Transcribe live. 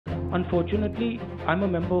Unfortunately, I'm a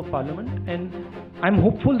member of parliament and I'm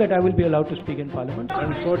hopeful that I will be allowed to speak in parliament.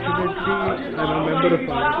 Unfortunately, I'm a member of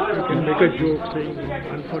parliament. You can make a joke saying,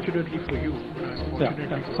 unfortunately for you.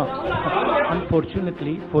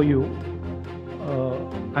 Unfortunately for you,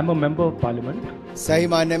 I'm a member of parliament. सही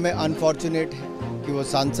मायने में unfortunate है कि वो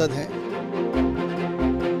सांसद हैं।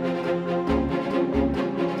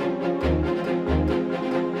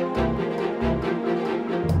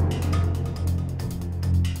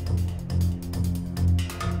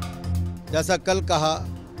 जैसा कल कहा,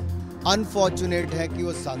 अनफॉर्चुनेट है कि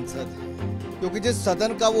वो सांसद है, क्योंकि जिस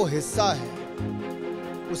सदन का वो हिस्सा है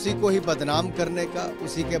उसी को ही बदनाम करने का,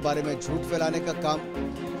 उसी के बारे में झूठ फैलाने का काम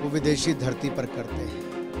वो विदेशी धरती पर करते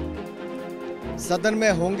हैं। सदन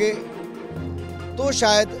में होंगे तो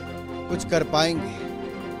शायद कुछ कर पाएंगे।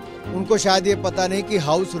 उनको शायद ये पता नहीं कि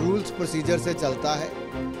हाउस रूल्स प्रोसीजर से चलता है,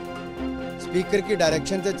 स्पीकर की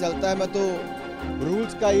डायरेक्शन से चलता है। मैं तो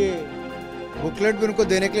रूल्स का ये बुकलेट भी उनको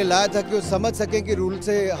देने के लिए लाया था कि वो समझ सकें कि रूल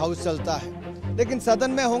से हाउस चलता है, लेकिन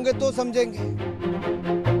सदन में होंगे तो समझेंगे।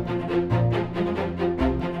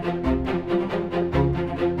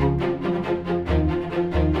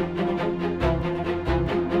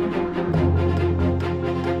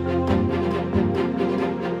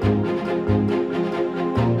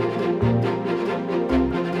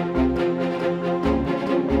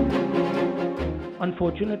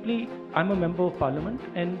 Unfortunately, I'm a member of parliament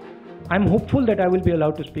and I'm hopeful that I will be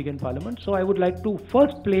allowed to speak in parliament. So I would like to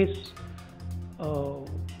first place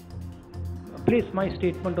my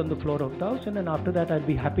statement on the floor of the house, and then after that I'll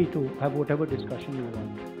be happy to have whatever discussion you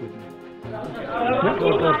want with me.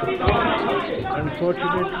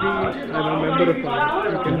 Unfortunately, I'm a member of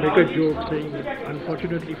parliament. You can make a joke saying,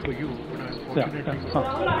 unfortunately for you.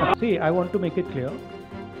 See, I want to make it clear.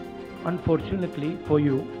 Unfortunately for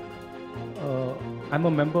you, I'm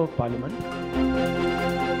a member of parliament.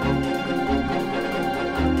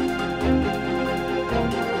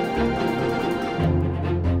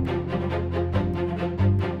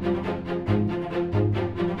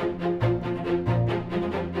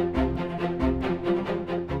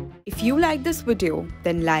 If you like this video,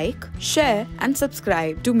 then like, share and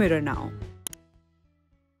subscribe to Mirror Now.